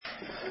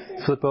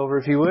Flip over,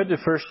 if you would, to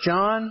 1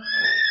 John.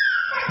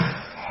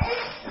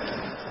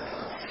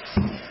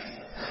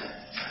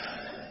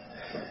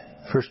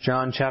 1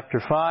 John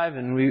chapter 5,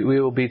 and we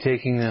will be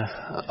taking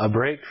a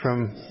break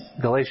from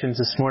Galatians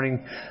this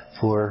morning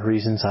for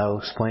reasons I will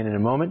explain in a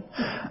moment.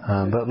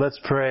 But let's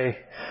pray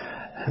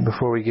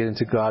before we get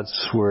into God's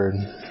Word.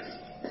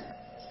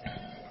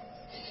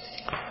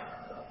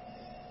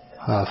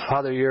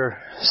 Father, your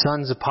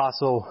Son's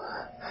apostle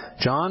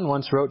John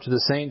once wrote to the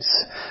saints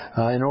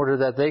in order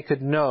that they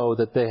could know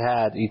that they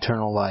had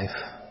eternal life.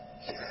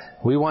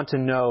 We want to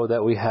know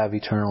that we have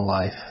eternal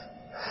life.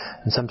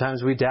 And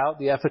sometimes we doubt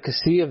the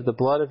efficacy of the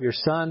blood of your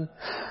Son.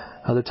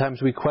 Other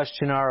times we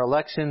question our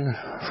election,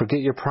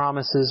 forget your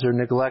promises, or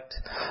neglect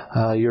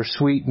your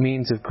sweet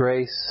means of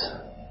grace.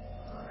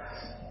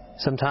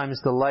 Sometimes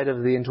the light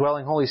of the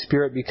indwelling Holy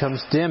Spirit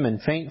becomes dim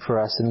and faint for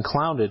us and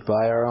clouded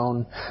by our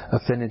own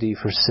affinity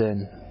for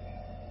sin.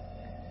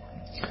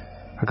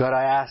 God,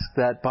 I ask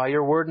that by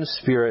your word and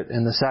spirit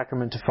and the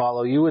sacrament to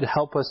follow, you would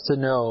help us to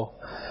know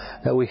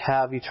that we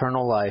have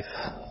eternal life.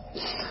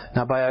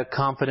 Not by a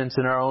confidence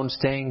in our own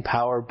staying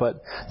power,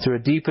 but through a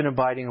deep and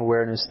abiding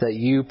awareness that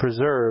you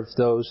preserve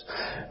those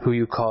who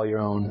you call your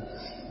own.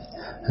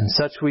 And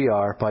such we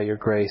are by your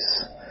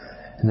grace.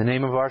 In the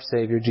name of our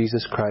Savior,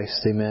 Jesus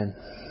Christ. Amen.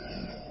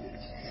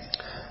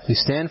 We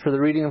stand for the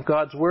reading of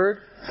God's Word.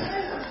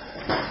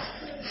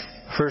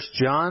 1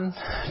 John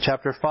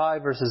chapter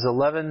 5, verses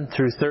 11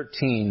 through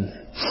 13.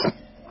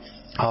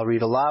 I'll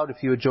read aloud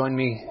if you would join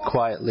me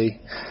quietly.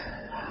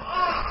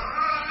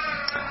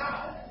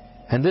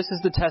 And this is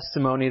the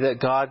testimony that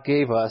God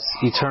gave us,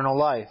 eternal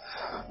life.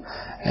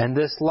 And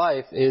this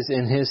life is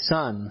in His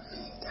Son.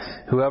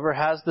 Whoever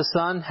has the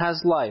Son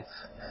has life.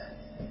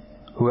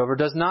 Whoever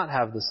does not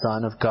have the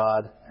Son of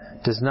God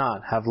does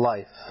not have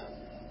life.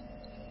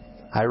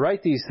 I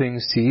write these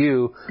things to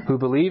you who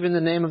believe in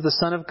the name of the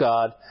Son of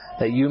God,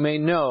 that you may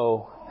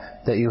know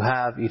that you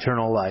have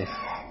eternal life.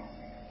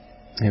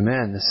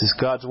 Amen. This is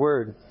God's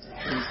Word.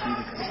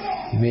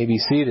 You may be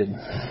seated.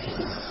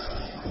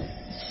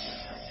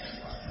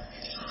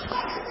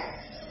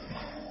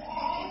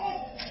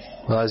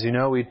 Well, as you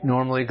know, we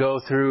normally go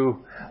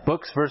through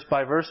books verse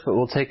by verse, but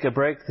we'll take a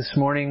break this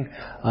morning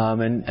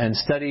and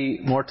study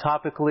more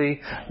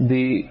topically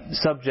the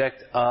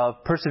subject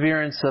of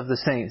perseverance of the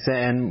saints,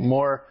 and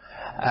more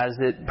as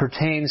it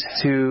pertains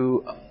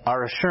to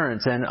our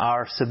assurance and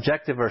our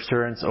subjective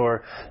assurance,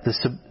 or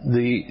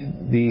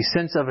the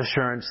sense of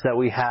assurance that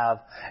we have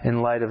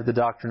in light of the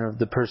doctrine of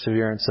the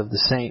perseverance of the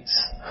saints.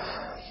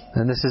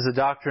 And this is a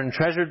doctrine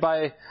treasured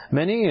by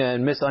many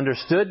and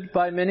misunderstood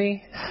by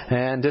many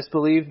and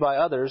disbelieved by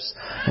others.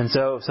 And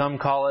so some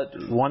call it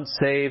once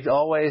saved,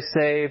 always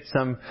saved.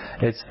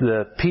 It's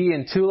the P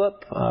in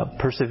tulip,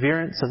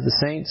 perseverance of the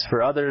saints.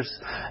 For others,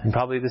 and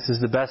probably this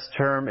is the best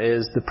term,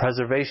 is the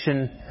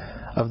preservation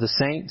of the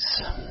saints.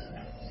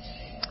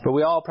 But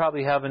we all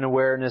probably have an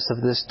awareness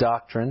of this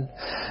doctrine.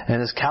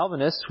 And as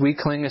Calvinists, we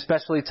cling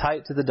especially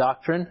tight to the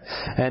doctrine.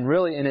 And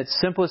really, in its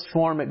simplest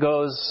form, it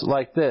goes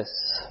like this.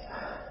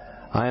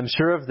 I am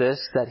sure of this,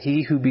 that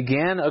he who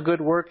began a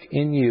good work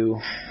in you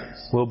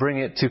will bring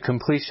it to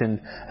completion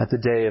at the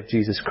day of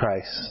Jesus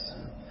Christ.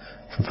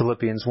 From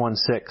Philippians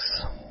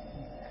 1:6.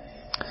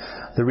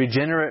 The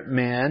regenerate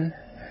man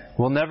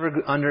will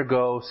never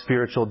undergo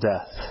spiritual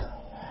death.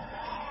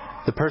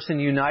 The person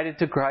united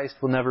to Christ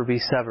will never be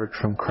severed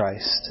from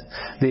Christ.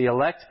 The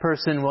elect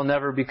person will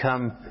never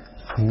become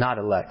not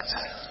elect.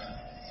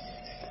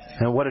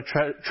 And what a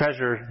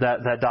treasure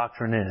that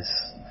doctrine is.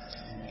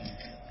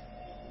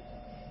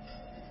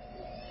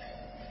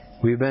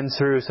 We've been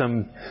through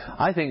some,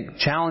 I think,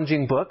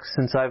 challenging books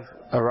since I've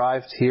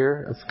arrived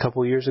here a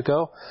couple years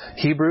ago.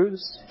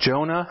 Hebrews,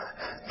 Jonah,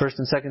 1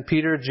 and 2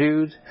 Peter,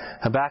 Jude,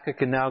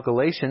 Habakkuk, and now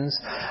Galatians.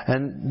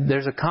 And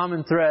there's a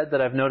common thread that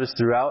I've noticed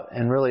throughout,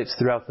 and really it's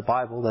throughout the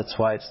Bible. That's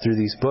why it's through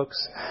these books.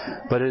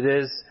 But it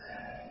is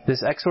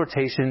this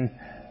exhortation,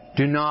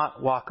 do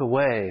not walk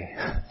away.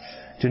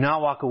 Do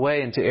not walk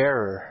away into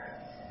error.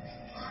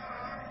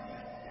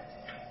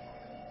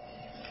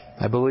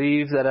 I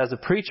believe that as a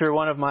preacher,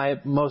 one of my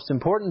most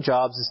important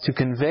jobs is to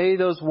convey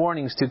those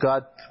warnings to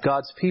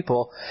God's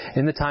people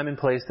in the time and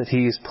place that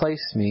He has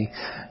placed me.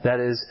 That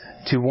is,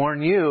 to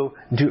warn you,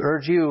 to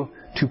urge you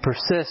to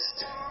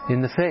persist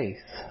in the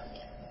faith.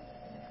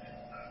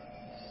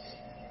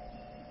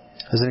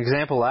 As an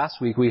example,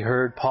 last week we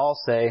heard Paul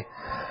say,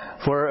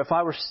 "For if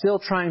I were still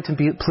trying to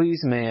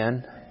please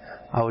man,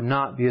 I would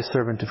not be a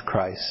servant of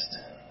Christ."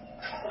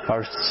 If I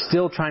were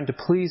still trying to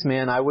please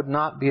man, I would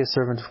not be a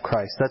servant of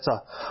Christ. That's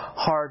a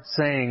hard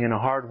saying and a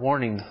hard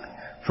warning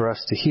for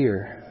us to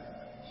hear.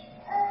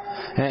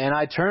 And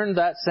I turned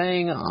that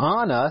saying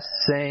on us,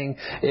 saying,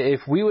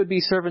 if we would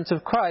be servants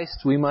of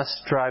Christ, we must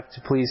strive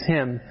to please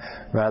Him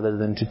rather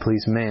than to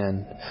please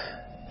man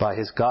by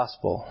His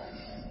gospel.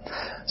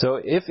 So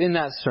if in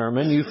that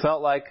sermon you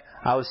felt like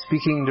I was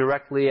speaking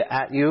directly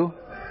at you,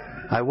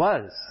 I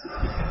was.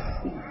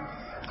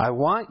 I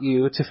want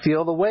you to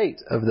feel the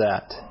weight of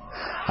that.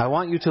 I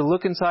want you to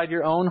look inside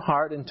your own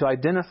heart and to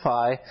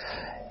identify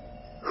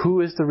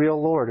who is the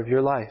real Lord of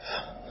your life?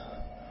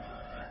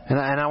 And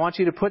I want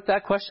you to put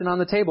that question on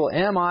the table.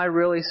 Am I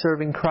really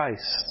serving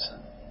Christ?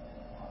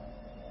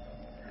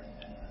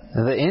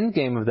 Now, the end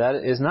game of that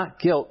is not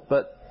guilt,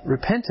 but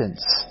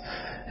repentance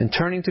and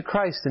turning to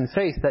Christ in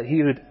faith that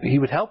He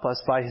would help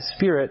us by His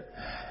Spirit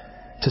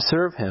to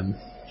serve Him.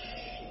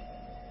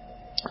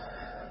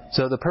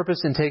 So the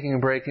purpose in taking a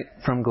break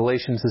from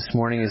Galatians this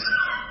morning is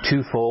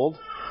twofold.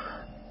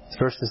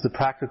 First is the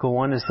practical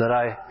one, is that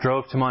I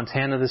drove to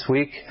Montana this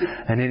week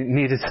and it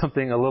needed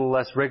something a little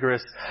less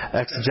rigorous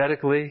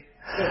exegetically.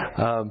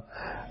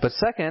 But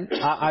second,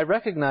 I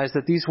recognize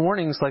that these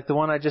warnings, like the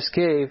one I just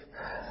gave,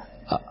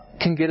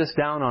 can get us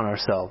down on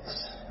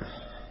ourselves.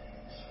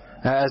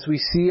 As we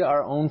see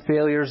our own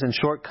failures and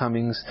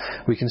shortcomings,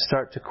 we can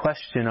start to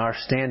question our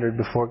standard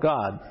before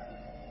God.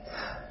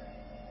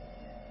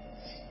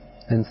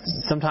 And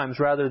sometimes,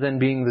 rather than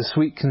being the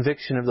sweet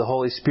conviction of the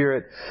Holy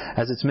Spirit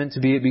as it's meant to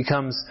be, it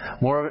becomes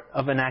more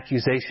of an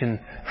accusation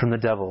from the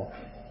devil.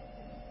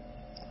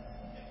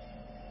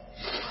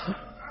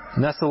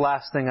 And that's the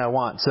last thing I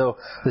want. So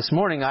this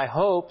morning, I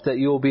hope that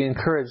you will be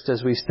encouraged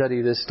as we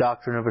study this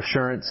doctrine of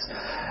assurance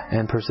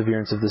and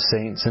perseverance of the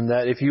saints. And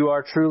that if you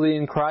are truly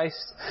in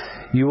Christ,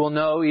 you will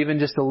know even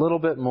just a little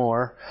bit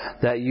more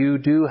that you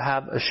do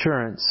have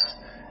assurance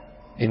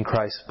in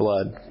Christ's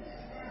blood.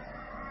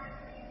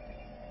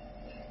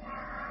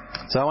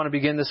 So I want to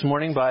begin this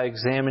morning by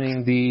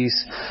examining these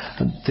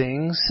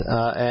things.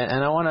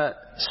 And I want to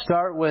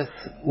start with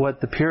what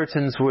the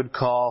Puritans would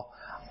call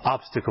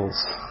obstacles.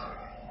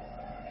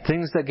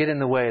 Things that get in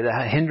the way,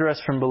 that hinder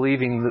us from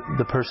believing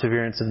the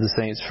perseverance of the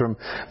saints, from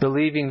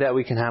believing that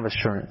we can have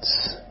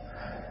assurance.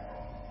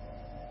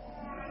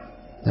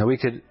 Now we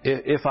could,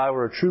 if I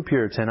were a true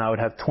Puritan, I would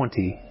have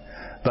 20.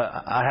 But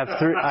I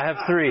have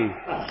three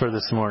for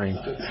this morning.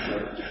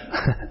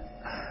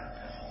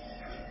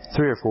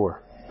 3 or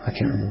 4. I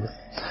can't remember.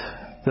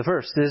 The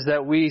first is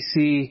that we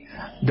see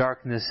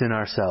darkness in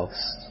ourselves.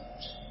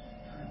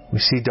 We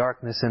see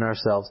darkness in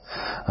ourselves.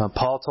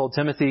 Paul told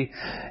Timothy,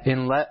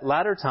 in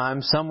latter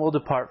times, some will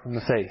depart from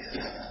the faith.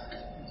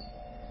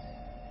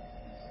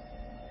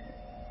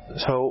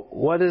 So,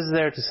 what is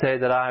there to say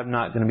that I'm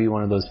not going to be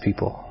one of those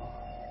people?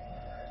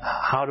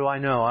 How do I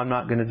know I'm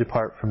not going to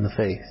depart from the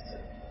faith?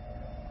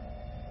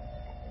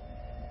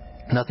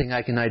 Nothing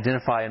I can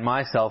identify in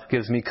myself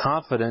gives me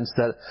confidence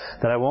that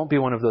I won't be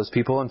one of those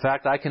people. In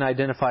fact, I can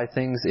identify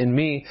things in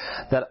me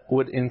that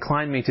would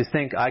incline me to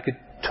think I could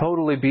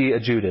totally be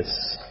a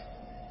Judas.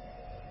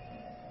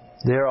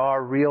 There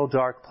are real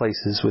dark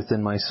places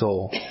within my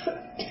soul.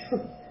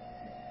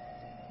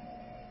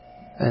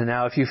 And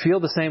now, if you feel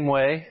the same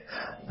way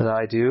that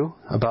I do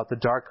about the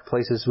dark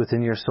places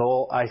within your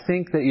soul, I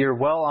think that you're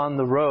well on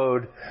the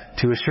road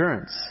to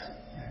assurance.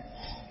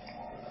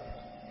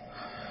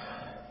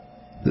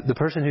 The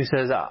person who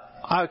says,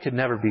 I could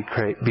never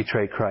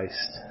betray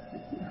Christ,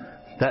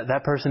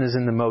 that person is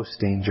in the most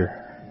danger.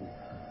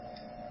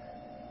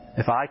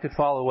 If I could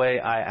fall away,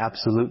 I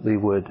absolutely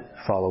would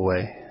fall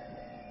away.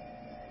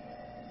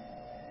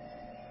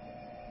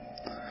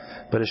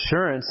 But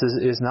assurance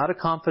is not a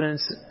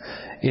confidence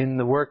in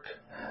the work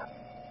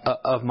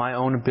of my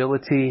own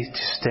ability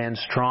to stand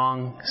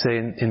strong, say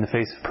in the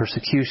face of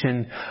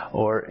persecution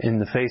or in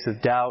the face of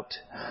doubt.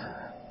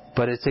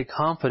 But it's a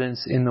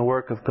confidence in the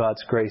work of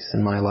God's grace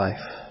in my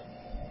life.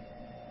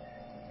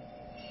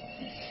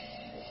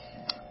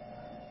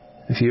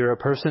 If you're a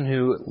person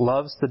who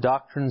loves the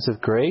doctrines of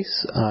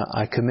grace,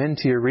 I commend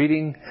to your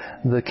reading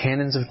the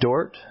Canons of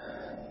Dort.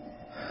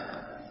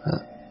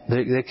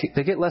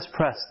 They get less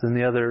press than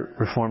the other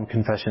Reformed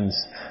confessions,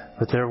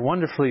 but they're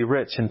wonderfully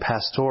rich and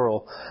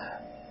pastoral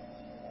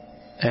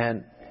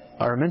and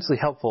are immensely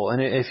helpful.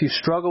 And if you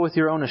struggle with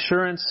your own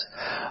assurance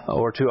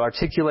or to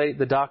articulate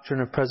the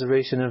doctrine of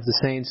preservation of the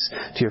saints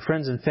to your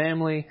friends and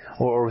family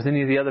or with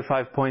any of the other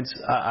 5 points,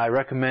 I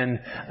recommend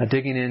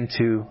digging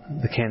into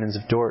the Canons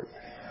of Dort.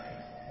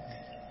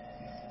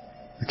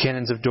 The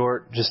Canons of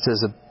Dort, just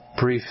as a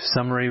brief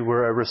summary,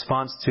 were a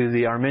response to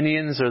the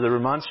Arminians or the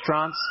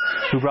Remonstrants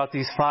who brought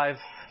these 5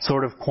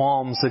 sort of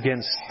qualms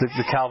against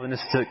the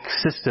Calvinistic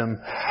system.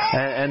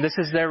 And this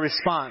is their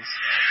response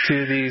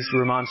to these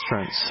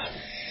remonstrants.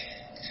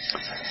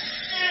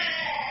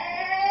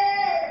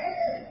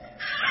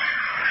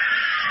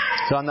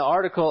 So on the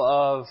article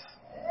of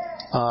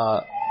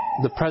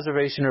the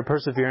preservation or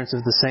perseverance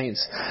of the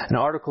saints, in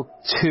Article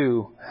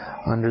 2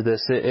 under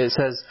this, it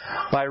says,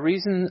 by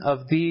reason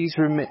of these,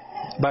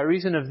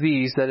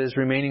 that is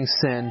remaining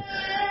sin,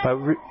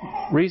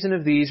 reason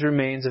of these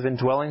remains of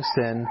indwelling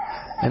sin,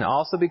 and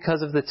also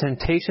because of the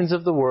temptations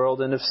of the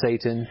world and of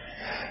Satan,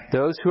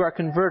 those who are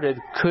converted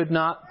could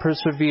not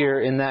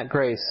persevere in that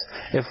grace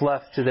if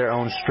left to their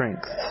own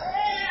strength.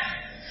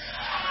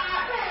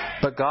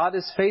 But God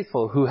is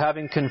faithful, who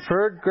having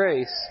conferred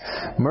grace,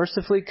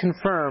 mercifully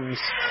confirms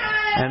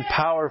and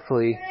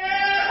powerfully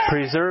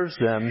preserves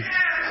them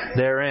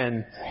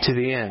therein to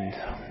the end.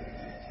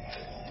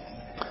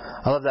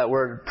 I love that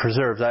word,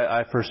 preserves.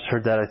 I first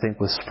heard that, I think,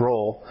 with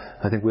Sproul.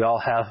 I think we all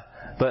have.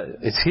 But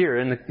it's here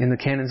in the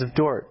Canons of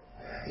Dort.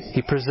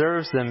 He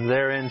preserves them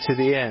therein to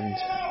the end.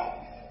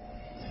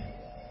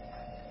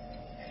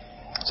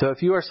 So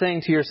if you are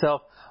saying to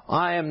yourself,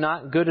 I am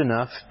not good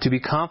enough to be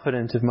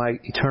confident of my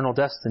eternal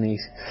destiny,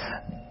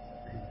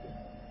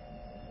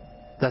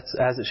 that's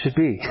as it should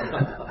be.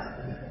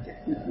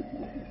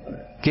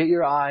 Get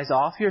your eyes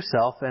off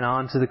yourself and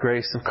onto the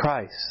grace of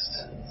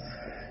Christ.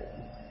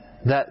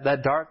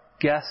 That dark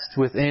guest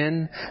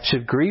within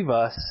should grieve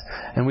us,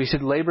 and we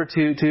should labor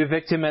to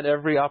evict him at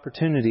every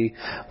opportunity.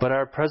 But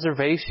our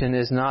preservation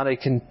is not a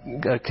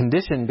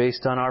condition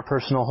based on our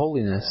personal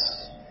holiness.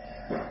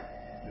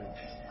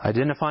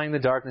 Identifying the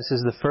darkness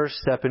is the first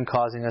step in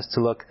causing us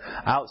to look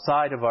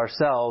outside of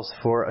ourselves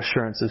for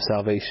assurance of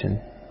salvation.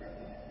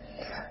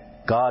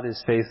 God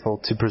is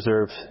faithful to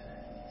preserve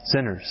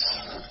sinners.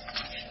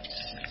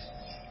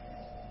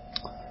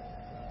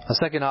 A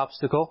second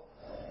obstacle.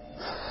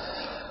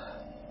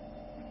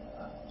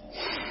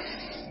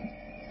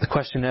 The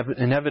question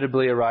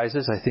inevitably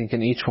arises, I think,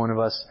 in each one of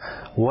us,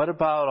 what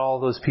about all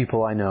those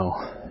people I know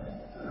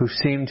who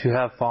seem to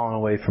have fallen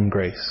away from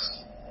grace?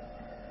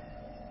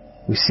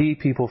 We see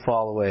people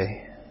fall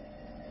away.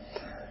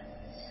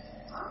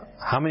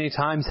 How many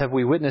times have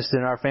we witnessed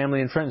in our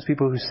family and friends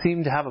people who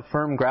seem to have a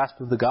firm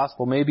grasp of the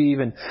gospel, maybe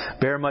even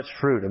bear much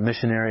fruit, a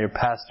missionary, a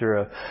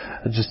pastor,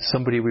 just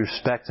somebody we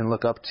respect and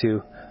look up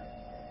to,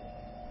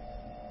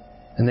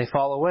 and they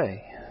fall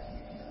away?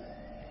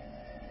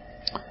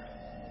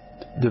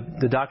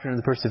 The doctrine of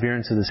the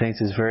perseverance of the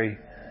saints is very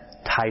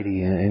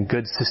tidy and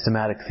good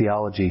systematic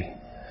theology.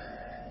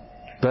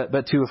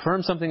 But to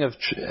affirm something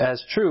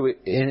as true,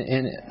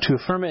 to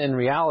affirm it in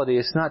reality,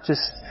 it's not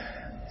just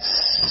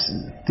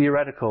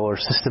theoretical or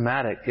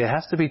systematic. It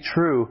has to be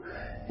true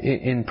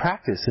in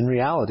practice, in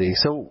reality.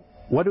 So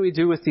what do we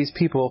do with these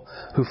people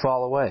who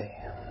fall away?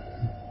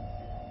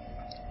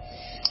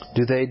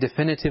 Do they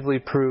definitively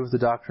prove the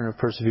doctrine of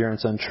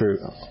perseverance untrue?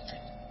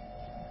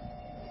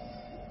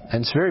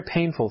 And it's very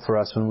painful for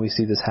us when we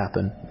see this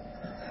happen.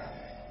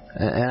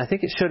 And I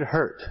think it should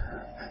hurt.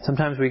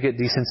 Sometimes we get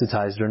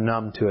desensitized or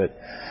numb to it.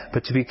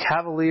 But to be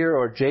cavalier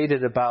or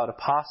jaded about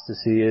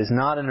apostasy is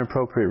not an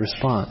appropriate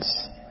response.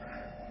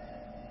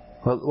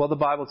 Well, the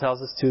Bible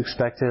tells us to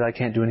expect it. I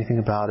can't do anything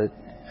about it.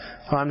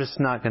 Well, I'm just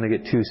not going to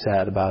get too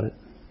sad about it.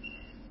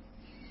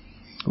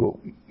 Well,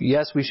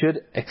 yes, we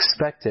should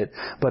expect it,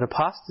 but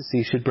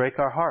apostasy should break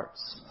our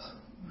hearts.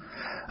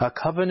 A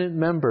covenant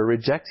member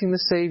rejecting the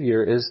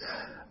Savior is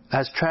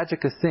as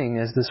tragic a thing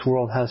as this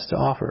world has to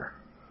offer.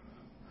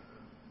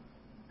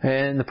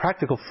 And the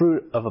practical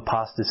fruit of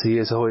apostasy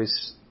is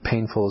always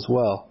painful as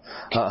well.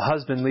 A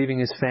husband leaving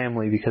his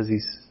family because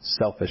he's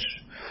selfish.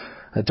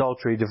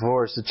 Adultery,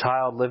 divorce, a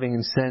child living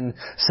in sin,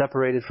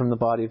 separated from the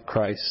body of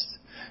Christ.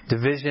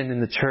 Division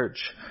in the church.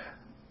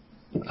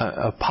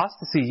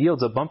 Apostasy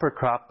yields a bumper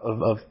crop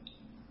of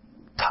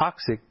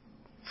toxic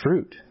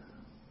fruit.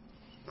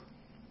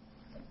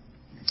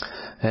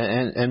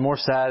 And more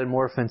sad and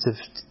more offensive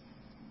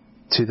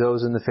to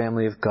those in the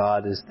family of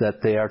God is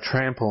that they are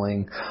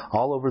trampling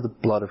all over the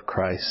blood of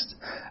Christ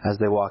as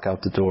they walk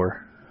out the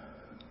door.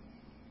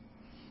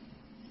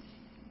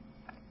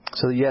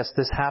 So yes,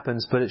 this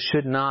happens, but it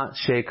should not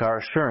shake our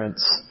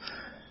assurance,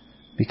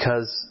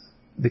 because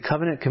the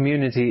covenant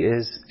community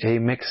is a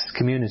mixed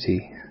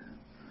community.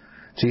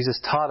 Jesus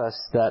taught us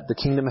that the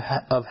kingdom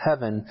of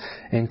heaven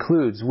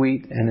includes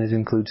wheat and it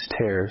includes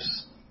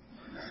tares.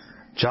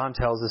 John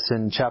tells us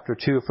in chapter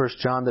 2 of 1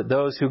 John that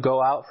those who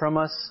go out from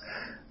us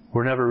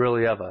were never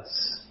really of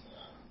us.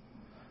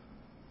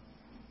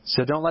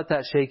 So don't let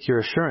that shake your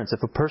assurance.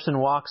 If a person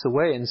walks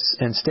away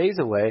and stays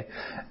away,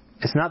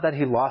 it's not that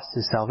he lost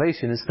his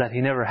salvation, it's that he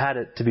never had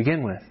it to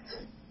begin with.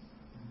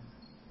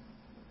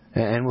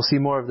 And we'll see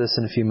more of this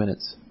in a few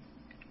minutes.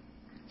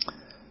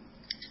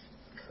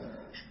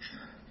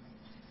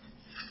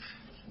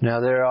 Now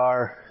there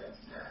are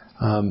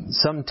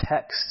some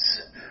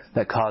texts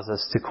that cause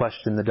us to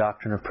question the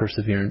doctrine of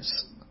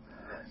perseverance.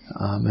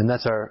 And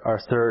that's our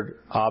third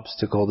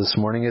obstacle this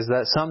morning, is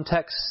that some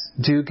texts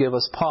do give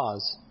us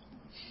pause.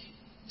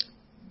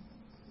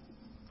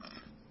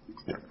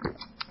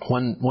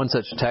 One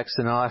such text,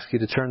 and I'll ask you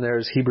to turn there,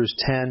 is Hebrews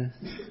 10,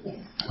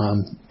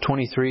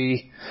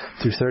 23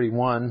 through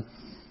 31.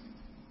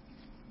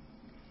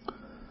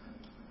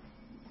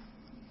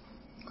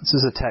 This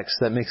is a text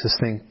that makes us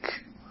think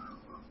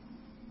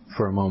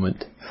for a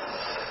moment.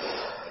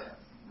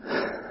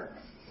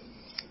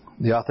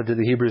 The author to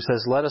the Hebrews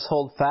says, "Let us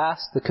hold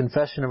fast the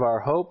confession of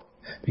our hope,"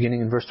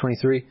 beginning in verse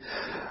 23,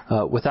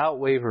 "without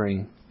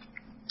wavering,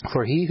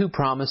 for he who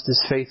promised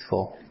is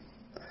faithful.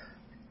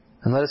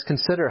 And let us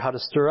consider how to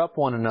stir up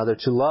one another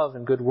to love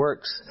and good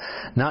works,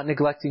 not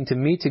neglecting to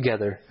meet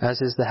together,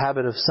 as is the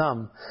habit of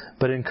some,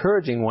 but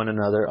encouraging one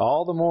another,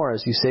 all the more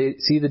as you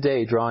see the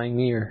day drawing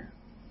near.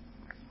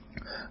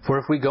 For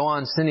if we go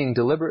on sinning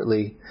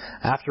deliberately,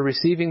 after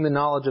receiving the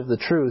knowledge of the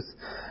truth,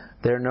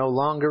 there no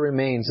longer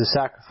remains a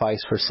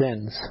sacrifice for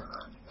sins,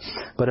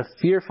 but a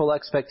fearful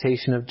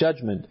expectation of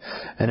judgment,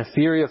 and a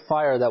fury of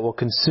fire that will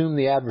consume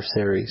the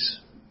adversaries.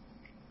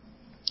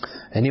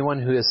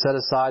 Anyone who has set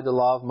aside the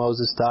law of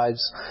Moses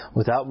dies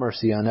without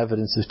mercy on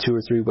evidence of 2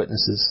 or 3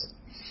 witnesses.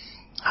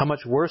 How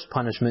much worse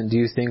punishment do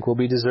you think will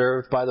be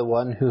deserved by the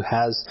one who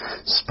has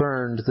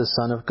spurned the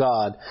Son of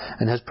God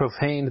and has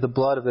profaned the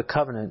blood of the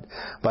covenant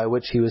by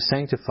which he was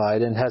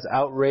sanctified and has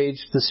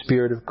outraged the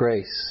Spirit of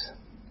grace?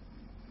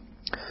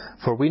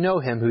 For we know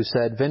him who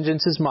said,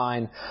 "Vengeance is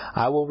mine,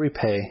 I will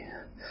repay."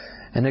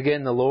 And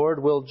again, the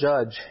Lord will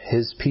judge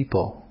his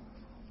people.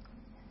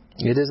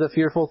 It is a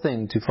fearful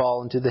thing to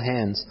fall into the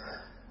hands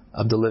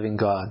of the living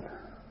God.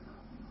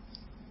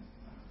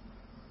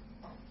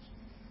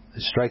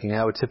 It's striking.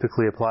 I would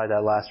typically apply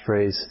that last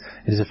phrase.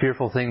 It is a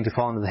fearful thing to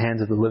fall into the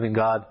hands of the living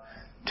God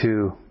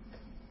to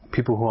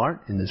people who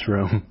aren't in this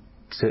room,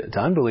 to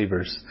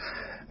unbelievers.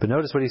 But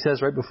notice what he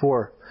says right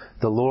before.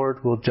 The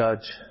Lord will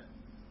judge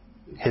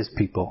his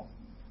people.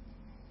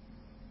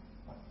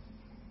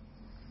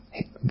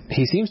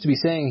 He seems to be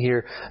saying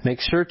here, make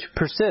sure to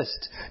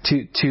persist,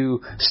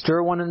 to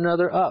stir one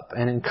another up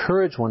and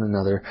encourage one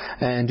another,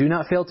 and do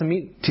not fail to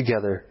meet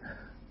together.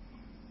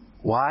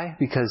 Why?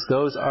 Because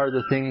those are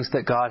the things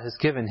that God has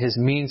given, His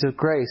means of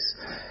grace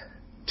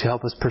to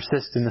help us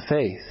persist in the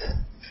faith,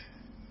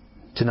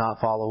 to not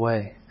fall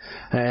away.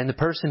 And the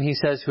person, he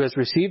says, who has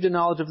received a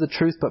knowledge of the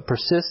truth but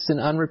persists in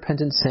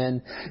unrepentant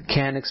sin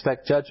can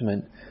expect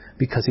judgment,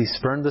 because he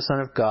spurned the Son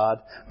of God,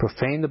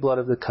 profaned the blood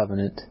of the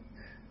covenant.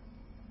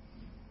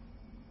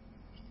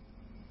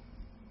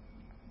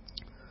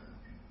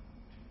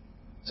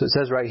 So it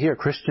says right here,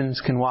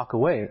 Christians can walk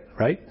away,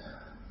 right?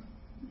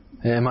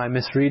 Am I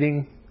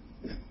misreading?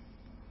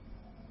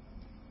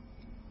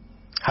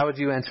 How would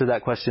you answer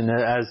that question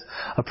as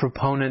a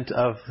proponent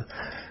of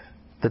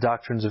the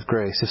doctrines of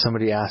grace, if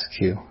somebody asks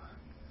you?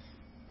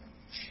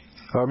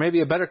 Or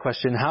maybe a better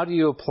question, how do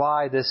you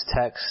apply this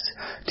text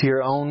to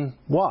your own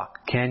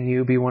walk? Can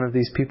you be one of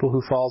these people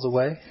who falls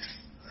away?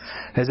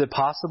 Is it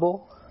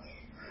possible?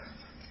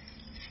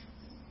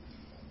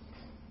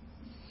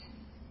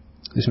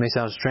 This may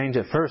sound strange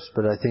at first,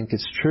 but I think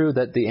it's true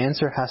that the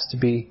answer has to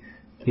be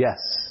yes,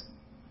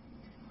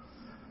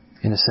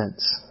 in a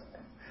sense.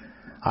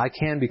 I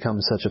can become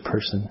such a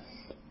person.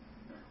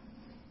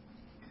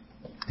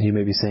 You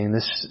may be saying,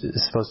 this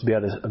is supposed to be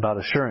about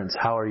assurance.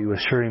 How are you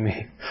assuring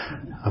me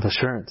of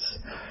assurance?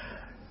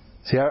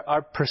 See,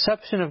 our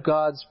perception of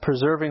God's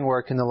preserving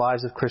work in the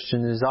lives of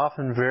Christians is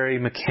often very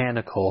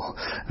mechanical,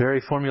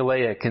 very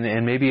formulaic,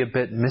 and maybe a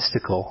bit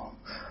mystical.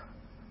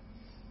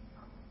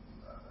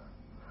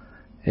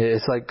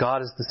 It's like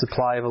God is the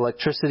supply of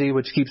electricity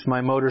which keeps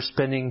my motor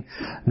spinning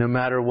no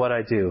matter what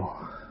I do.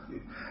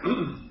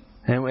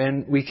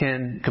 And we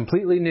can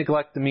completely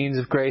neglect the means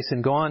of grace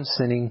and go on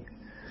sinning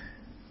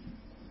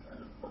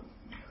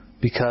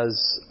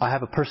because I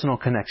have a personal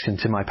connection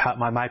to my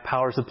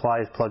power supply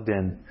is plugged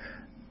in.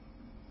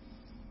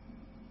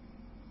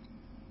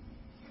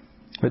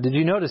 But did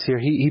you notice here,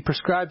 he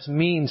prescribes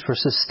means for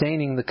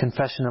sustaining the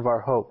confession of our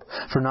hope,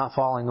 for not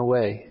falling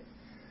away.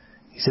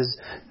 He says,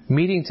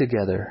 meeting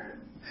together,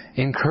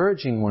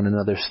 encouraging one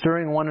another,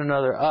 stirring one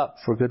another up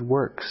for good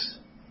works.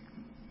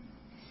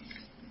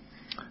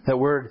 That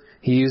word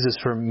he uses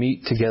for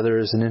meet together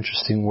is an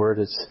interesting word.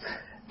 It's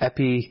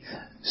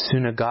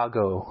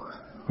episynagogo,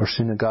 or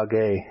synagogue.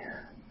 You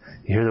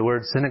hear the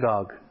word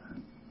synagogue.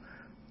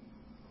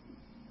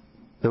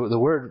 The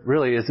word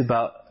really is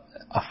about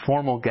a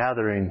formal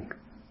gathering.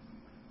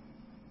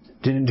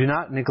 Do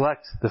not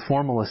neglect the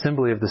formal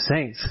assembly of the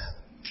saints.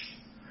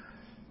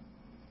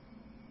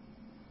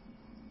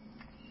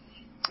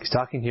 He's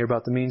talking here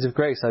about the means of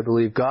grace. I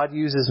believe God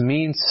uses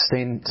means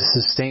to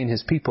sustain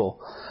His people.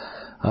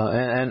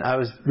 And I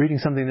was reading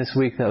something this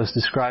week that was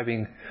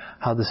describing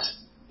how the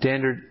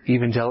standard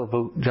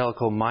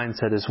evangelical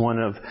mindset is one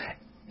of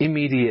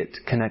immediate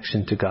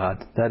connection to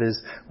God. That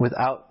is,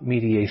 without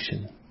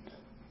mediation.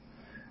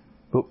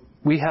 But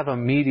we have a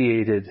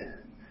mediated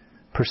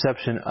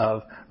perception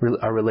of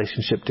our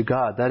relationship to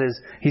God. That is,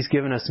 He's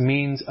given us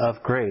means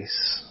of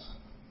grace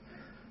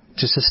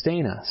to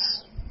sustain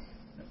us.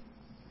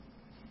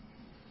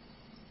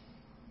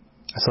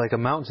 It's like a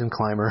mountain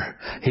climber.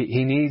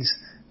 He needs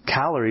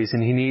calories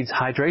and he needs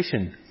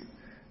hydration.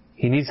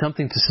 He needs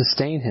something to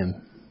sustain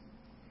him.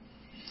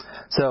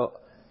 So,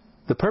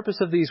 the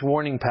purpose of these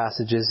warning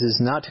passages is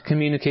not to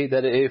communicate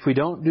that if we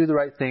don't do the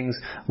right things,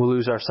 we'll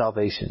lose our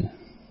salvation.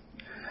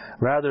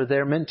 Rather,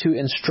 they're meant to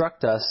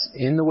instruct us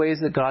in the ways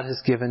that God has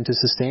given to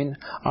sustain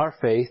our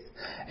faith,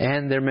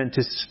 and they're meant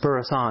to spur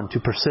us on to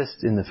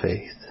persist in the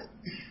faith.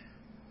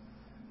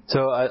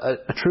 So,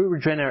 a true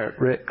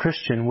regenerate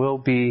Christian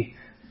will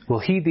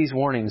heed these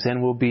warnings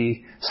and will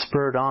be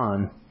spurred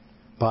on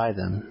by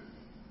them.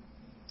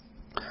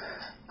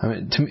 I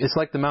mean, it's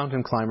like the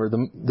mountain climber.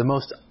 The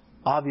most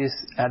obvious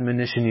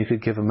admonition you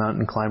could give a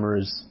mountain climber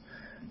is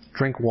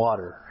drink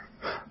water.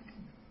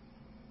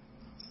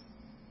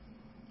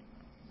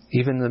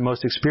 Even the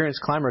most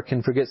experienced climber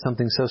can forget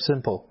something so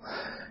simple.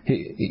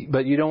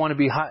 But you don't want to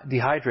be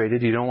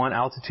dehydrated. You don't want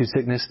altitude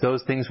sickness.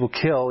 Those things will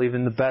kill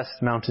even the best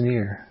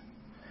mountaineer.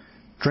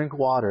 Drink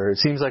water. It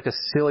seems like a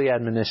silly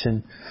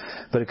admonition,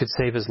 but it could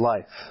save his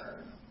life.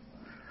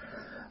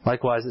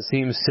 Likewise, it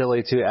seems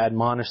silly to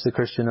admonish the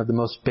Christian of the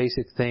most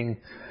basic thing: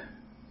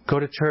 go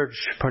to church,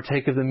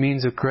 partake of the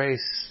means of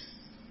grace.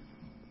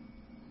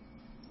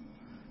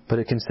 But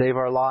it can save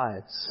our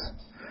lives.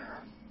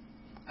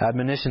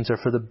 Admonitions are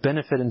for the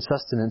benefit and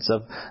sustenance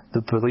of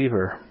the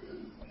believer.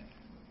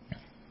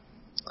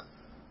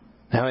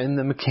 Now, in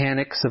the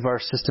mechanics of our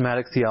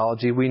systematic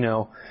theology, we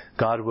know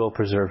God will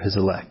preserve His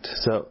elect.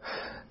 So,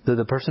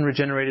 the person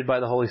regenerated by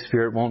the Holy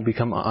Spirit won't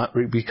become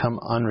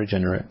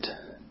unregenerate.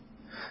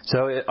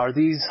 So, are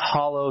these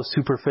hollow,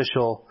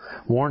 superficial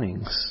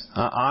warnings?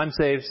 I'm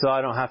saved, so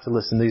I don't have to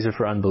listen. These are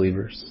for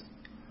unbelievers.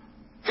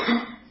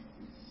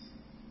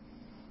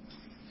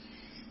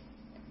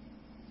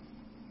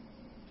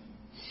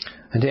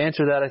 And to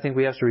answer that, I think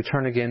we have to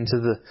return again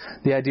to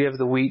the idea of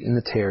the wheat and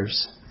the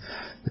tares.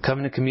 The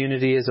covenant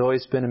community has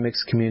always been a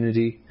mixed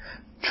community,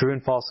 true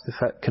and false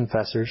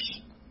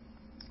confessors.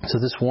 So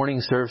this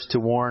warning serves to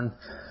warn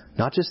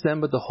not just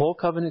them, but the whole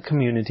covenant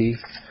community,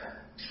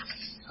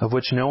 of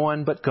which no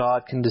one but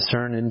God can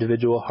discern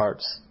individual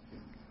hearts.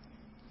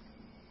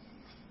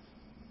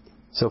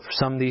 So for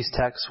some, these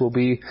texts will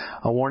be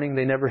a warning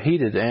they never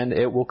heeded, and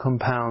it will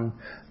compound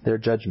their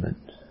judgment.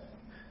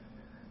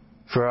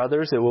 For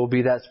others, it will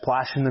be that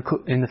splash in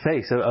the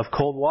face of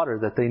cold water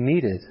that they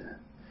needed.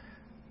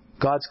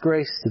 God's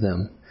grace to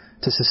them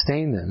to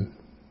sustain them.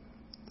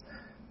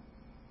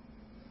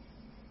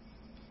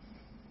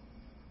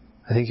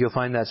 I think you'll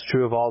find that's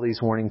true of all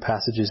these warning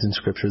passages in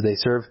Scripture. They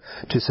serve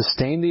to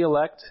sustain the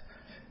elect,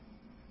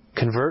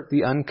 convert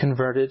the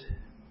unconverted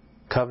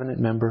covenant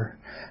member,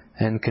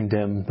 and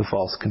condemn the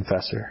false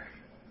confessor.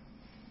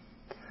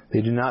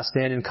 They do not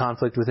stand in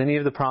conflict with any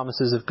of the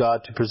promises of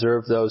God to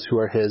preserve those who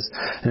are His.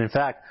 And in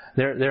fact,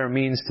 they're a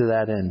means to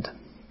that end.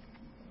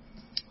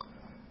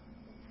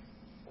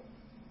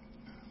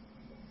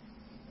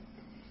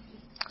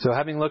 So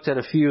having looked at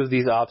a few of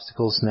these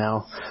obstacles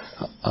now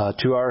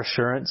to our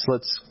assurance,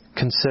 let's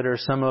consider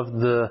some of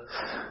the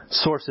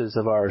sources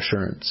of our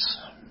assurance.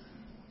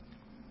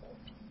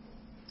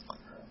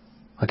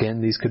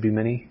 Again, these could be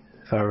many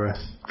if I were a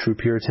true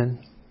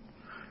Puritan.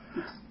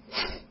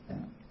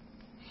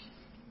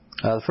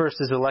 The first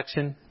is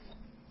election.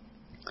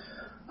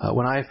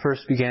 When I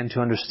first began to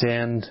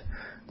understand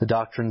the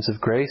doctrines of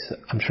grace,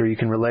 I'm sure you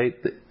can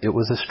relate, that it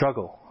was a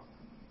struggle.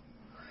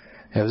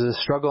 It was a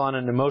struggle on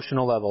an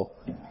emotional level.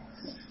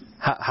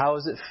 How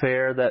is it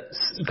fair that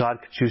God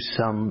could choose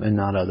some and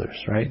not others,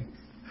 right?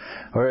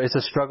 Or it's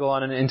a struggle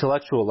on an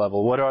intellectual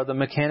level. What are the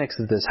mechanics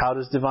of this? How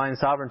does divine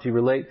sovereignty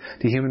relate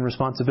to human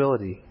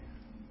responsibility?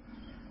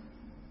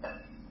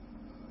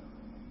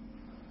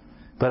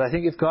 But I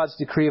think if God's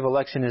decree of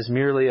election is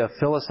merely a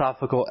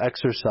philosophical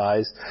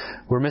exercise,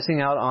 we're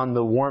missing out on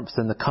the warmth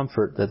and the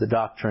comfort that the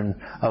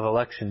doctrine of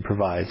election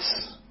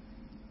provides.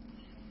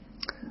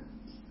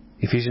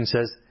 Ephesians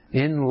says,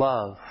 in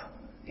love,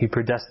 He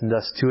predestined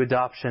us to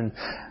adoption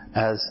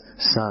as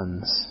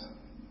sons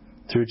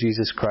through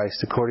Jesus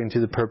Christ, according to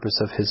the purpose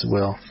of His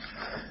will.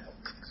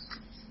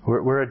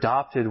 We're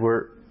adopted.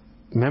 We're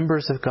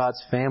members of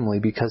God's family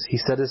because He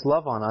set His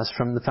love on us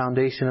from the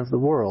foundation of the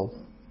world.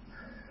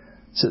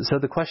 So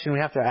the question we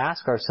have to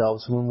ask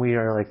ourselves when we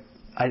are like,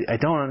 I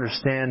don't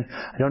understand,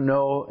 I don't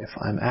know if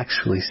I'm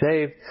actually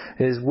saved,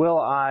 is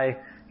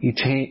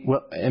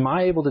am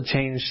I able to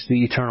change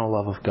the eternal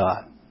love of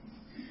God?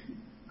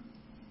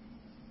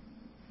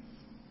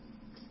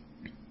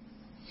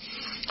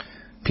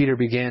 Peter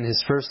began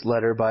his first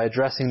letter by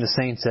addressing the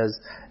saints as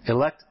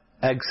elect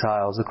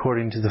exiles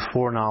according to the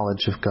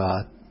foreknowledge of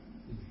God.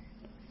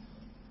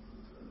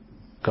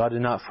 God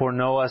did not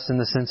foreknow us in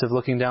the sense of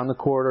looking down the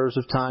corridors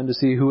of time to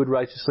see who would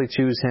righteously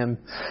choose Him,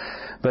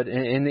 but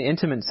in the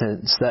intimate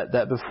sense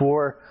that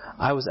before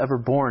I was ever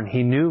born,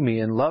 He knew me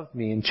and loved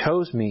me and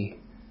chose me.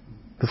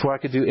 Before I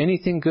could do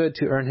anything good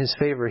to earn His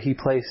favor, He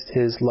placed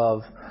His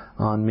love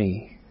on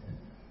me.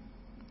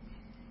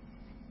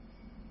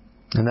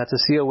 And that's a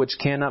seal which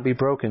cannot be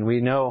broken.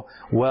 We know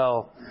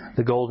well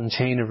the golden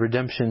chain of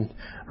redemption,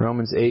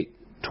 Romans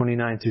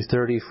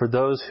 8:29-30. For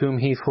those whom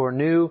He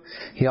foreknew,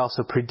 He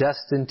also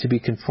predestined to be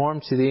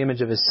conformed to the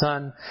image of His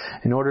Son,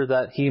 in order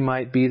that He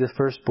might be the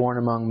firstborn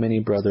among many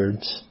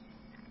brothers.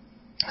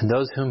 And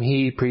those whom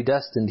He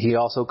predestined, He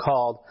also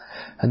called.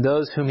 And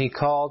those whom He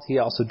called, He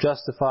also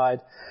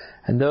justified.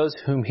 And those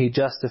whom He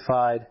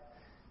justified,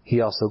 He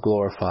also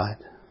glorified.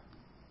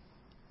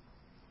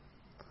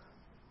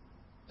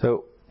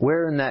 So,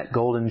 where in that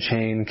golden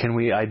chain can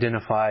we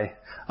identify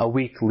a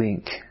weak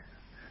link?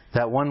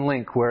 That one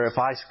link where if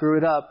I screw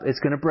it up,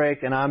 it's going to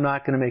break and I'm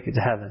not going to make it to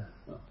heaven.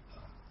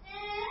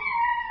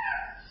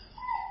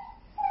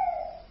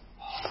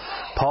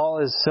 Paul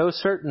is so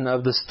certain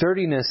of the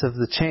sturdiness of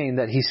the chain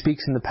that he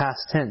speaks in the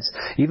past tense.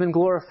 Even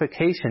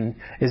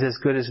glorification is as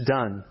good as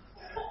done.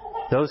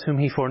 Those whom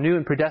He foreknew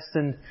and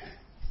predestined,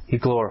 He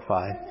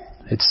glorified.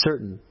 It's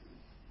certain.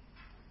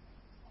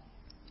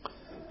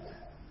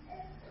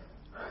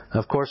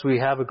 Of course, we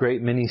have a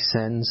great many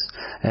sins,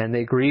 and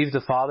they grieve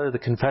the Father. The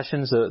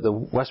confessions,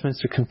 the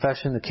Westminster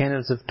Confession, the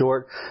Canons of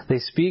Dort, they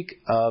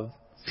speak of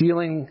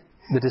feeling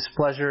the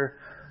displeasure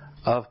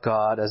of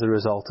God as a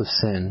result of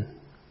sin.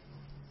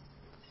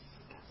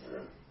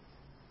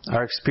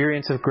 Our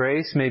experience of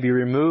grace may be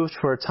removed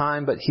for a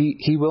time, but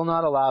He will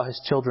not allow His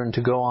children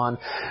to go on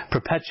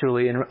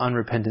perpetually in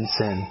unrepentant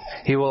sin.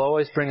 He will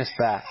always bring us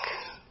back.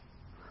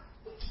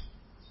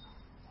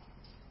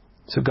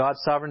 So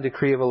God's sovereign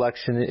decree of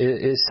election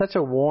is such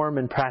a warm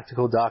and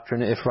practical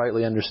doctrine if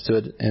rightly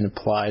understood and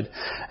applied.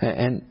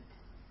 And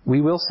we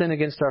will sin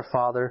against our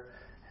Father,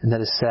 and that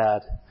is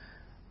sad.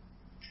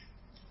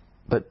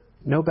 But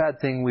no bad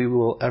thing we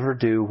will ever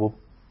do will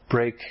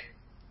break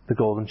the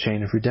golden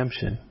chain of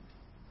redemption.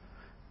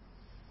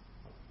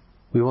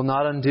 We will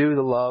not undo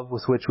the love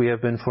with which we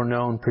have been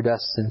foreknown,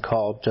 predestined,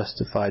 called,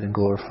 justified, and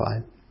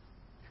glorified.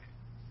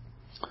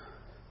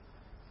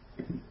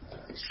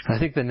 I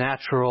think the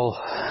natural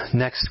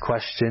next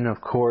question, of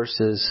course,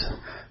 is,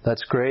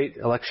 that's great,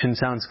 election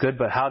sounds good,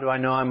 but how do I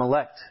know I'm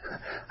elect?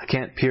 I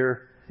can't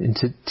peer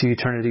into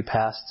eternity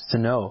past to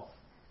know.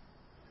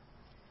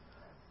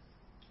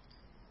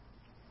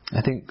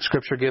 I think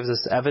Scripture gives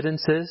us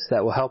evidences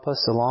that will help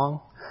us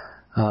along.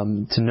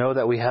 To know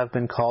that we have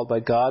been called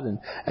by God, and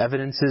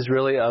evidences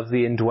really of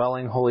the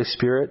indwelling Holy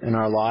Spirit in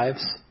our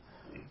lives.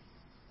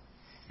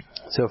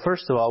 So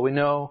first of all, we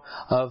know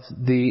of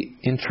the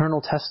internal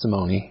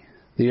testimony,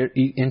 the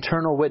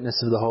internal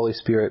witness of the Holy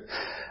Spirit.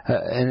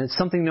 And it's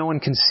something no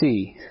one can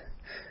see,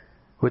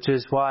 which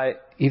is why,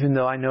 even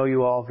though I know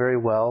you all very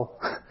well,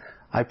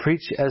 I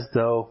preach as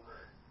though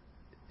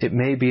it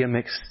may be a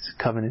mixed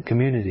covenant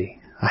community.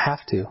 I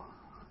have to.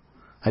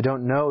 I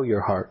don't know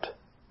your heart.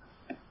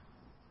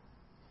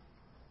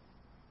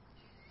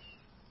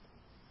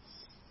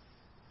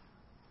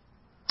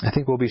 I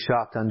think we'll be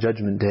shocked on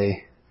Judgment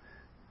Day.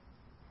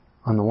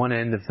 On the one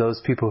end of those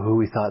people who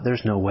we thought,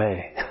 there's no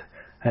way.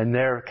 And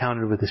they're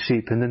counted with the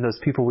sheep. And then those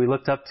people we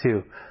looked up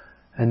to,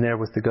 and they're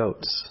with the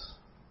goats.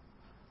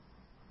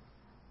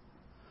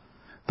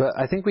 But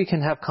I think we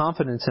can have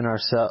confidence in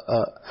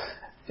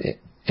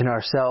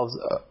ourselves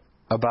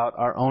about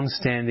our own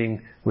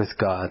standing with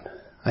God.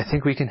 I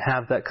think we can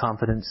have that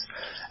confidence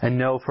and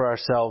know for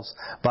ourselves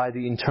by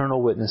the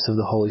internal witness of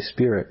the Holy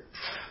Spirit.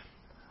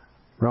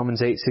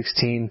 Romans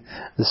 8:16,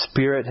 the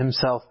Spirit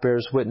Himself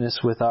bears witness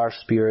with our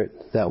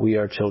spirit that we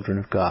are children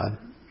of God.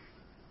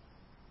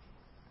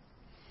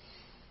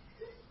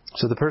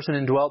 So the person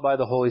indwelt by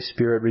the Holy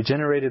Spirit,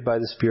 regenerated by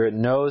the Spirit,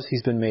 knows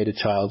he's been made a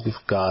child of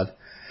God.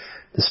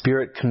 The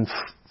Spirit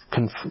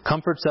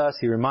comforts us.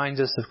 He reminds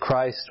us of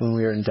Christ when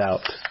we are in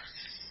doubt.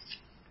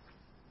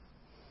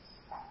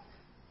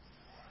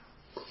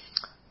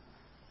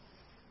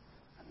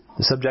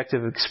 The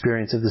subjective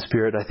experience of the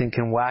Spirit, I think,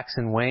 can wax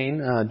and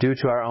wane due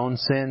to our own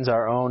sins,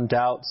 our own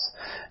doubts.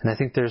 And I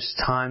think there's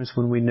times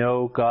when we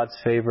know God's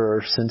favor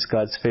or sense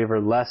God's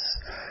favor less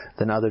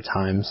than other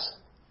times.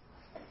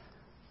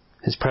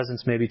 His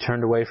presence may be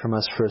turned away from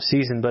us for a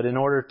season, but in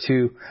order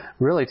to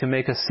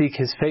make us seek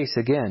His face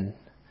again.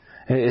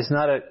 It's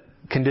not a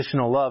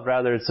conditional love,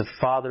 rather it's a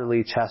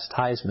fatherly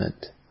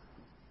chastisement.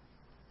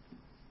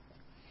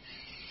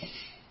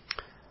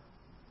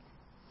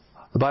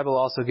 The Bible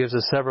also gives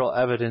us several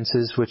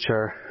evidences which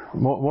are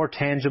more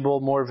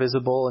tangible, more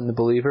visible in the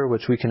believer,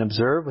 which we can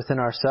observe within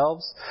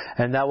ourselves,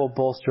 and that will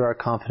bolster our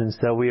confidence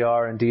that we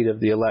are indeed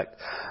of the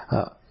elect.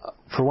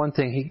 For one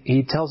thing,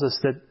 he tells us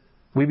that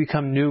we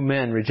become new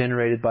men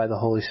regenerated by the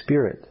Holy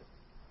Spirit.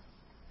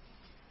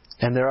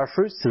 And there are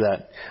fruits to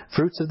that,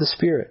 fruits of the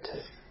Spirit.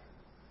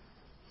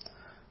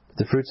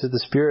 The fruits of the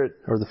Spirit,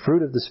 or the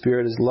fruit of the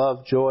Spirit, is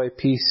love, joy,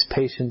 peace,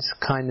 patience,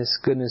 kindness,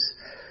 goodness,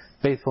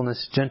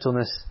 faithfulness,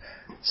 gentleness,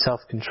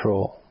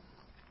 self-control.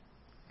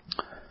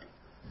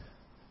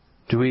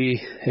 Do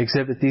we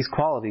exhibit these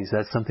qualities?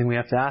 That's something we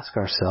have to ask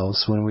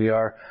ourselves when we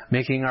are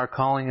making our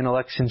calling and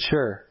election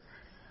sure.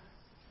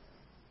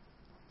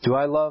 Do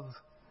I love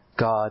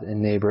God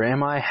and neighbor?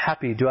 Am I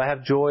happy? Do I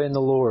have joy in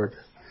the Lord?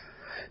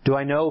 Do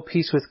I know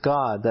peace with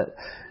God?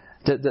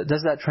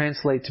 Does that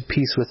translate to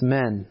peace with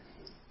men?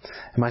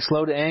 Am I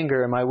slow to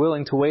anger? Am I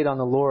willing to wait on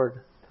the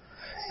Lord?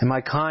 Am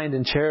I kind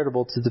and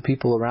charitable to the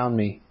people around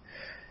me?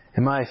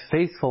 Am I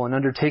faithful in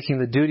undertaking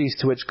the duties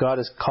to which God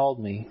has called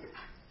me?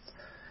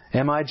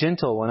 Am I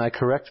gentle when I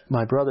correct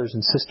my brothers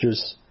and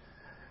sisters?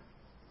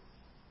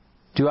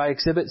 Do I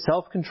exhibit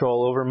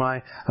self-control over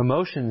my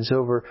emotions,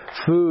 over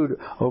food,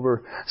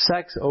 over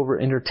sex, over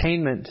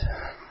entertainment?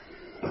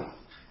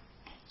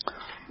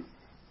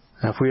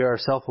 Now, if we are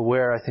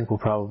self-aware, I think we'll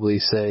probably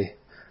say,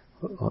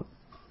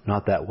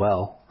 not that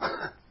well.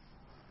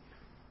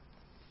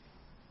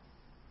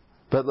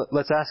 But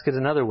let's ask it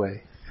another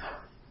way.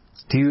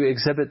 Do you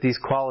exhibit these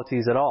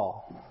qualities at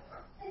all?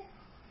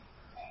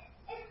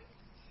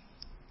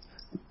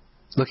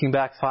 Looking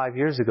back 5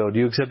 years ago, do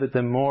you exhibit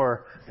them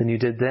more than you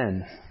did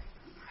then?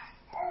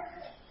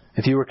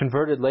 If you were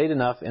converted late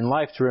enough in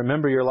life to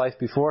remember your life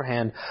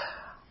beforehand,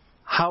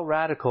 how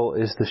radical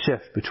is the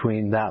shift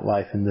between that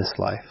life and this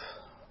life?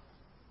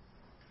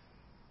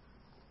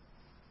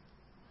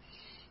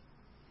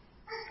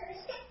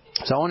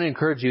 So I want to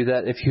encourage you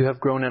that if you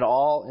have grown at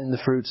all in the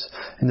fruit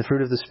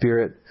of the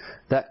Spirit,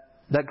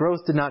 that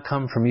growth did not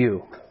come from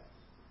you.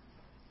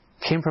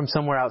 came from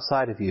somewhere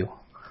outside of you.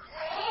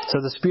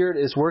 So the Spirit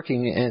is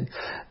working, and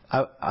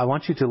I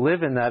want you to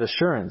live in that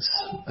assurance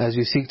as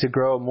you seek to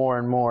grow more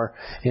and more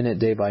in it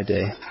day by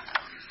day.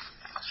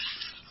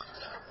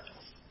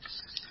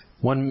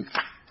 One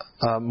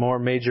more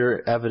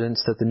major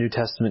evidence that the New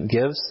Testament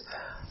gives,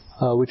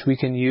 which we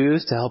can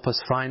use to help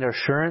us find our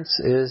assurance,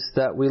 is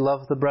that we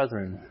love the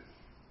brethren.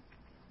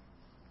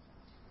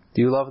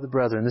 Do you love the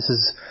brethren? This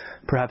is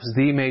perhaps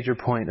the major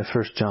point of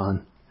 1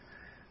 John.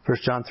 1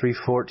 John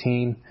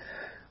 3:14,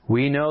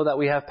 we know that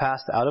we have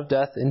passed out of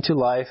death into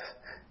life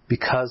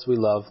because we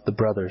love the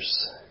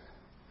brothers.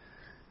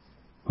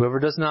 Whoever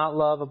does not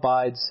love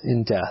abides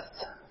in death.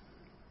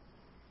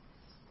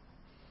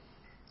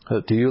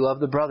 Do you love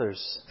the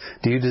brothers?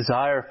 Do you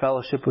desire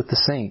fellowship with the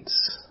saints?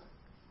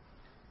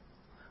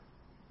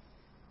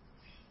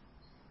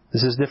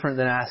 This is different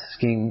than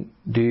asking,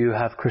 do you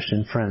have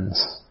Christian friends?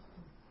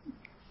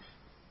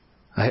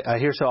 I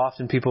hear so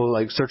often people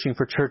like searching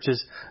for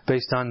churches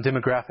based on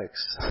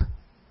demographics.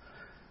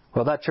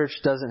 Well, that church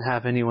doesn't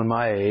have anyone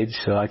my age,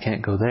 so I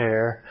can't go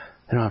there.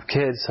 They don't have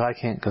kids, so I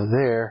can't go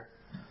there.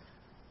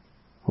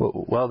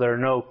 Well, there are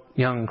no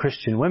young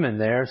Christian women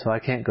there, so I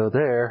can't go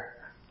there.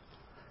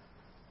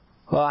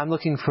 Well, I'm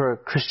looking for a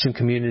Christian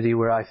community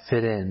where I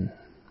fit in.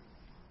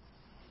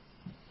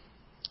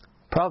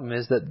 Problem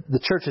is that the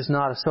church is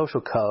not a social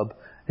club,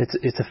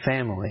 it's a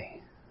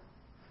family.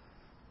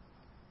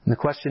 And the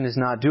question is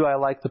not, do I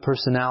like the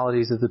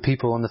personalities of the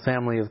people in the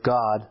family of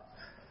God?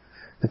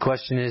 The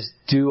question is,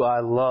 do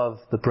I love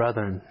the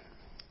brethren?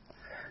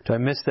 Do I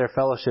miss their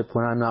fellowship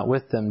when I'm not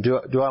with them?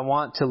 Do I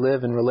want to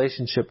live in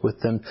relationship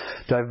with them?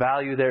 Do I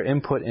value their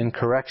input and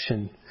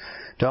correction?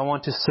 Do I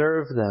want to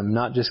serve them,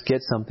 not just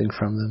get something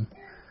from them?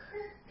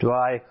 Do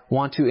I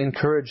want to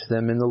encourage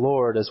them in the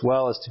Lord as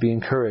well as to be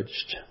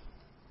encouraged?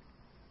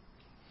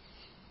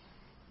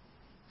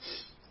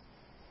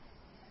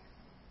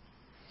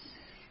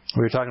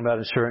 We were talking about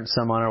assurance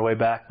some on our way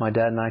back, my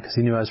dad and I, because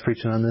he knew I was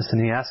preaching on this,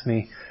 and he asked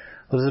me,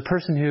 well, there's a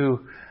person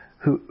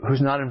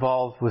who's not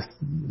involved with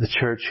the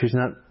church, who's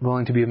not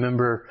willing to be a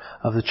member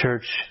of the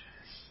church,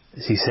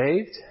 is he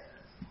saved?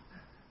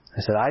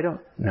 I said, I don't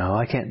know.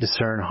 I can't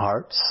discern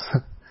hearts.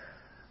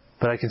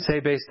 But I can say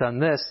based on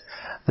this,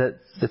 that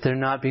they're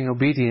not being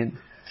obedient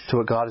to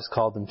what God has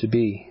called them to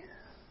be.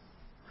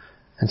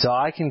 And so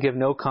I can give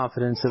no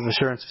confidence of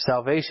assurance of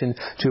salvation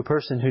to a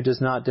person who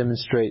does not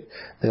demonstrate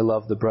they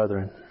love the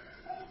brethren.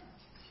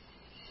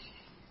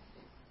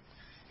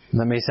 And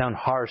that may sound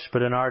harsh,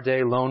 but in our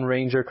day, Lone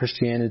Ranger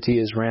Christianity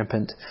is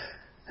rampant,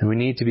 and we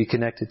need to be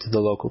connected to the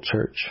local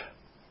church.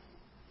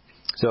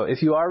 So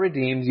if you are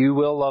redeemed, you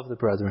will love the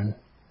brethren.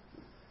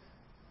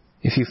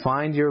 If you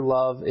find your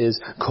love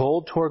is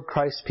cold toward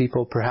Christ's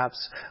people,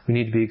 perhaps we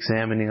need to be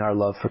examining our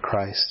love for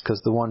Christ,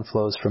 because the one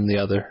flows from the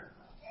other.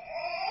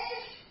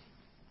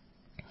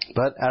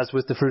 But as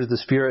with the fruit of the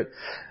Spirit,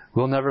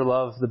 we'll never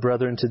love the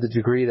brethren to the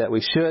degree that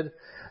we should.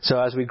 So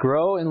as we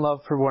grow in love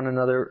for one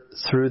another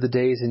through the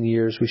days and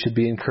years, we should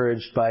be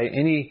encouraged by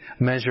any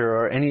measure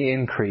or any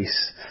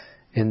increase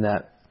in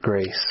that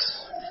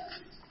grace.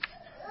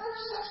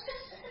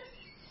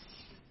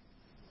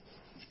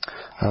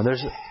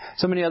 There's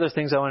so many other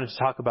things I wanted to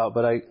talk about,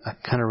 but I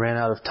kind of ran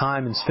out of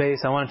time and space.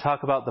 I want to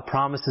talk about the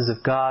promises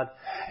of God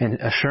and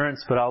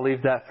assurance, but I'll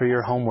leave that for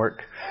your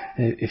homework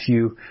if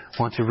you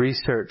want to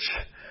research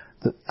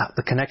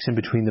the connection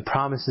between the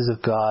promises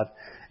of God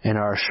and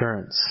our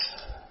assurance.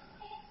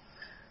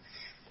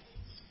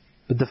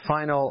 But the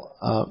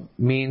final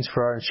means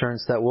for our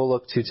assurance that we'll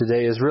look to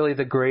today is really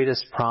the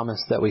greatest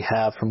promise that we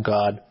have from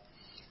God.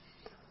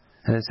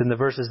 And it's in the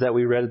verses that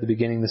we read at the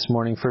beginning this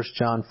morning, 1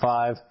 John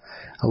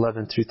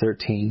 5:11 through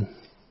 13.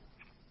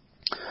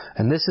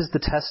 And this is the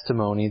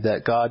testimony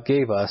that God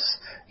gave us,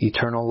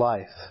 eternal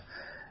life.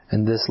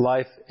 And this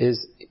life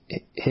is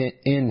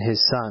in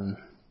His Son.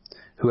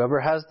 Whoever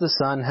has the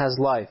Son has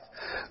life.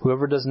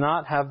 Whoever does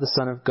not have the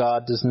Son of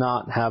God does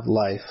not have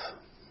life.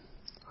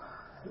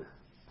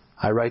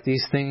 I write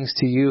these things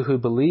to you who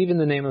believe in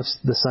the name of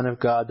the Son of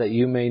God, that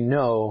you may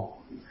know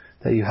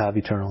that you have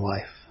eternal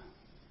life.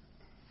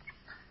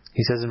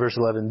 He says in verse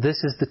 11,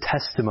 this is the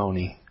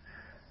testimony.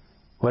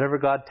 Whatever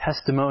God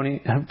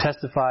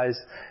testifies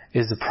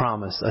is a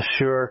promise, a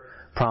sure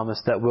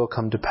promise that will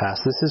come to pass.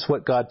 This is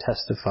what God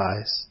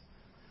testifies,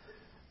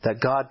 that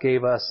God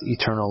gave us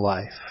eternal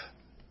life.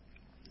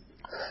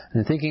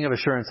 And in thinking of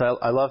assurance,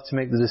 I love to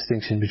make the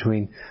distinction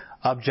between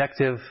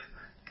objective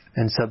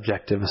and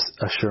subjective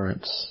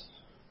assurance.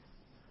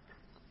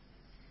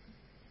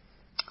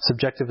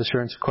 Subjective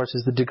assurance, of course,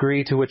 is the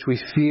degree to which we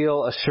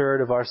feel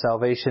assured of our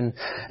salvation.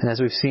 And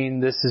as we've seen,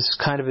 this is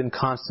kind of in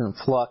constant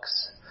flux.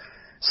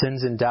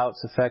 Sins and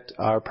doubts affect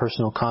our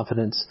personal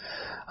confidence.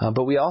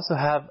 But we also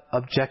have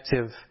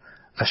objective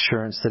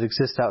assurance that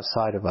exists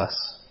outside of us.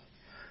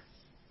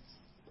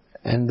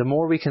 And the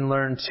more we can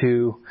learn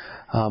to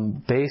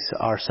base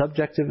our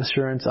subjective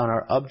assurance on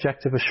our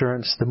objective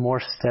assurance, the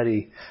more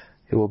steady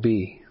it will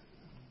be.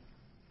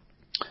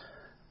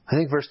 I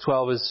think verse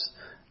 12 is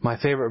my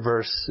favorite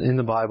verse in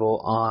the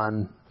Bible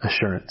on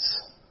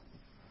assurance.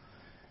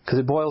 Because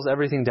it boils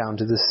everything down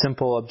to this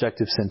simple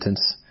objective sentence.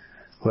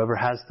 Whoever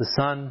has the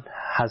Son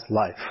has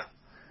life.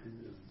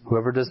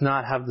 Whoever does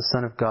not have the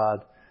Son of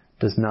God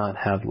does not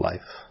have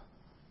life.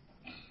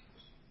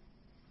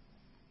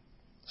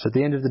 So at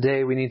the end of the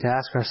day, we need to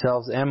ask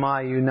ourselves, am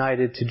I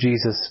united to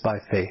Jesus by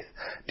faith?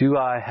 Do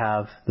I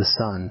have the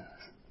Son?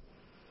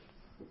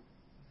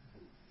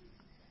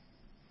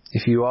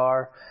 If you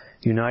are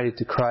united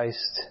to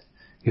Christ,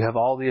 you have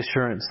all the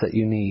assurance that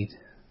you need.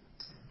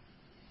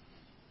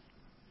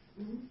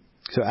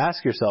 So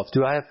ask yourself,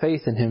 do I have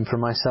faith in Him for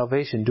my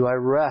salvation? Do I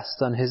rest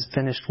on His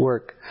finished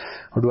work?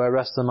 Or do I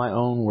rest on my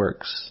own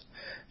works?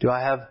 Do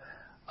I have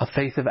a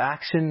faith of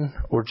action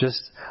or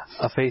just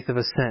a faith of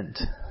assent?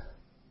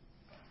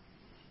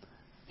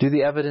 Do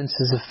the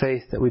evidences of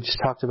faith that we just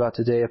talked about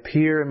today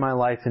appear in my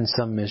life in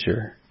some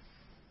measure?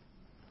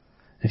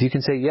 If you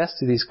can say yes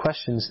to these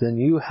questions, then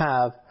you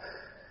have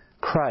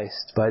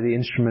Christ by the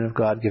instrument of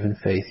God-given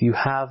faith. You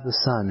have the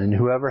Son, and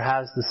whoever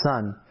has the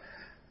Son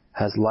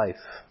has life.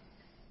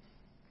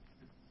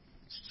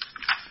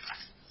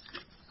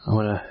 I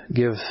want to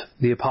give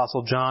the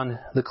Apostle John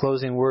the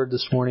closing word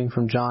this morning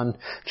from John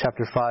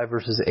chapter 5,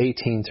 verses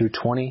 18 through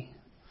 20.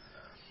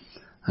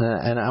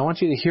 And I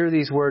want you to hear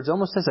these words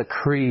almost as a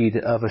creed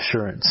of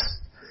assurance.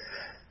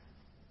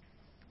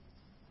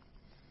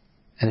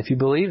 And if you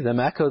believe them,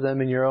 echo them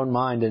in your own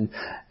mind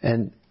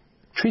and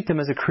treat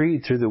them as a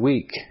creed through the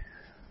week.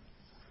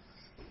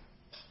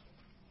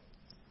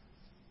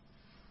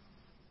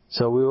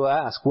 So we will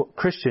ask,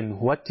 Christian,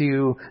 what do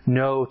you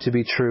know to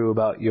be true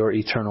about your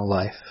eternal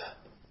life?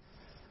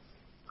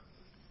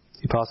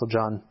 The Apostle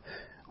John,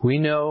 we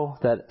know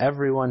that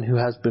everyone who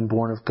has been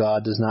born of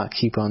God does not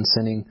keep on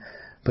sinning,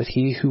 but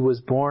he who was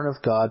born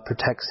of God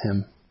protects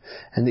him,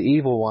 and the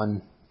evil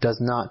one does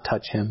not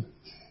touch him.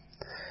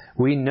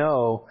 We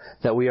know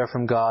that we are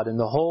from God, and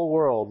the whole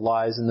world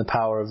lies in the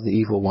power of the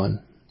evil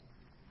one.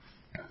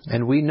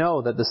 And we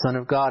know that the Son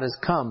of God has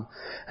come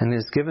and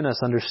has given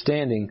us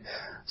understanding,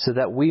 so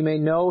that we may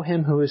know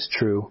Him who is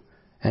true,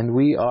 and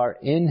we are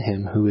in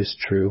Him who is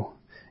true,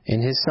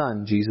 in His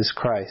Son, Jesus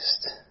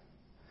Christ.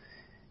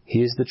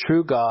 He is the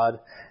true God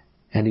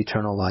and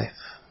eternal life.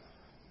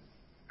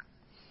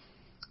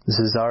 This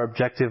is our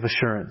objective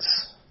assurance.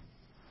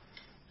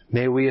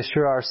 May we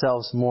assure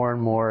ourselves more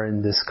and more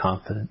in this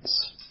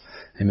confidence.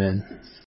 Amen.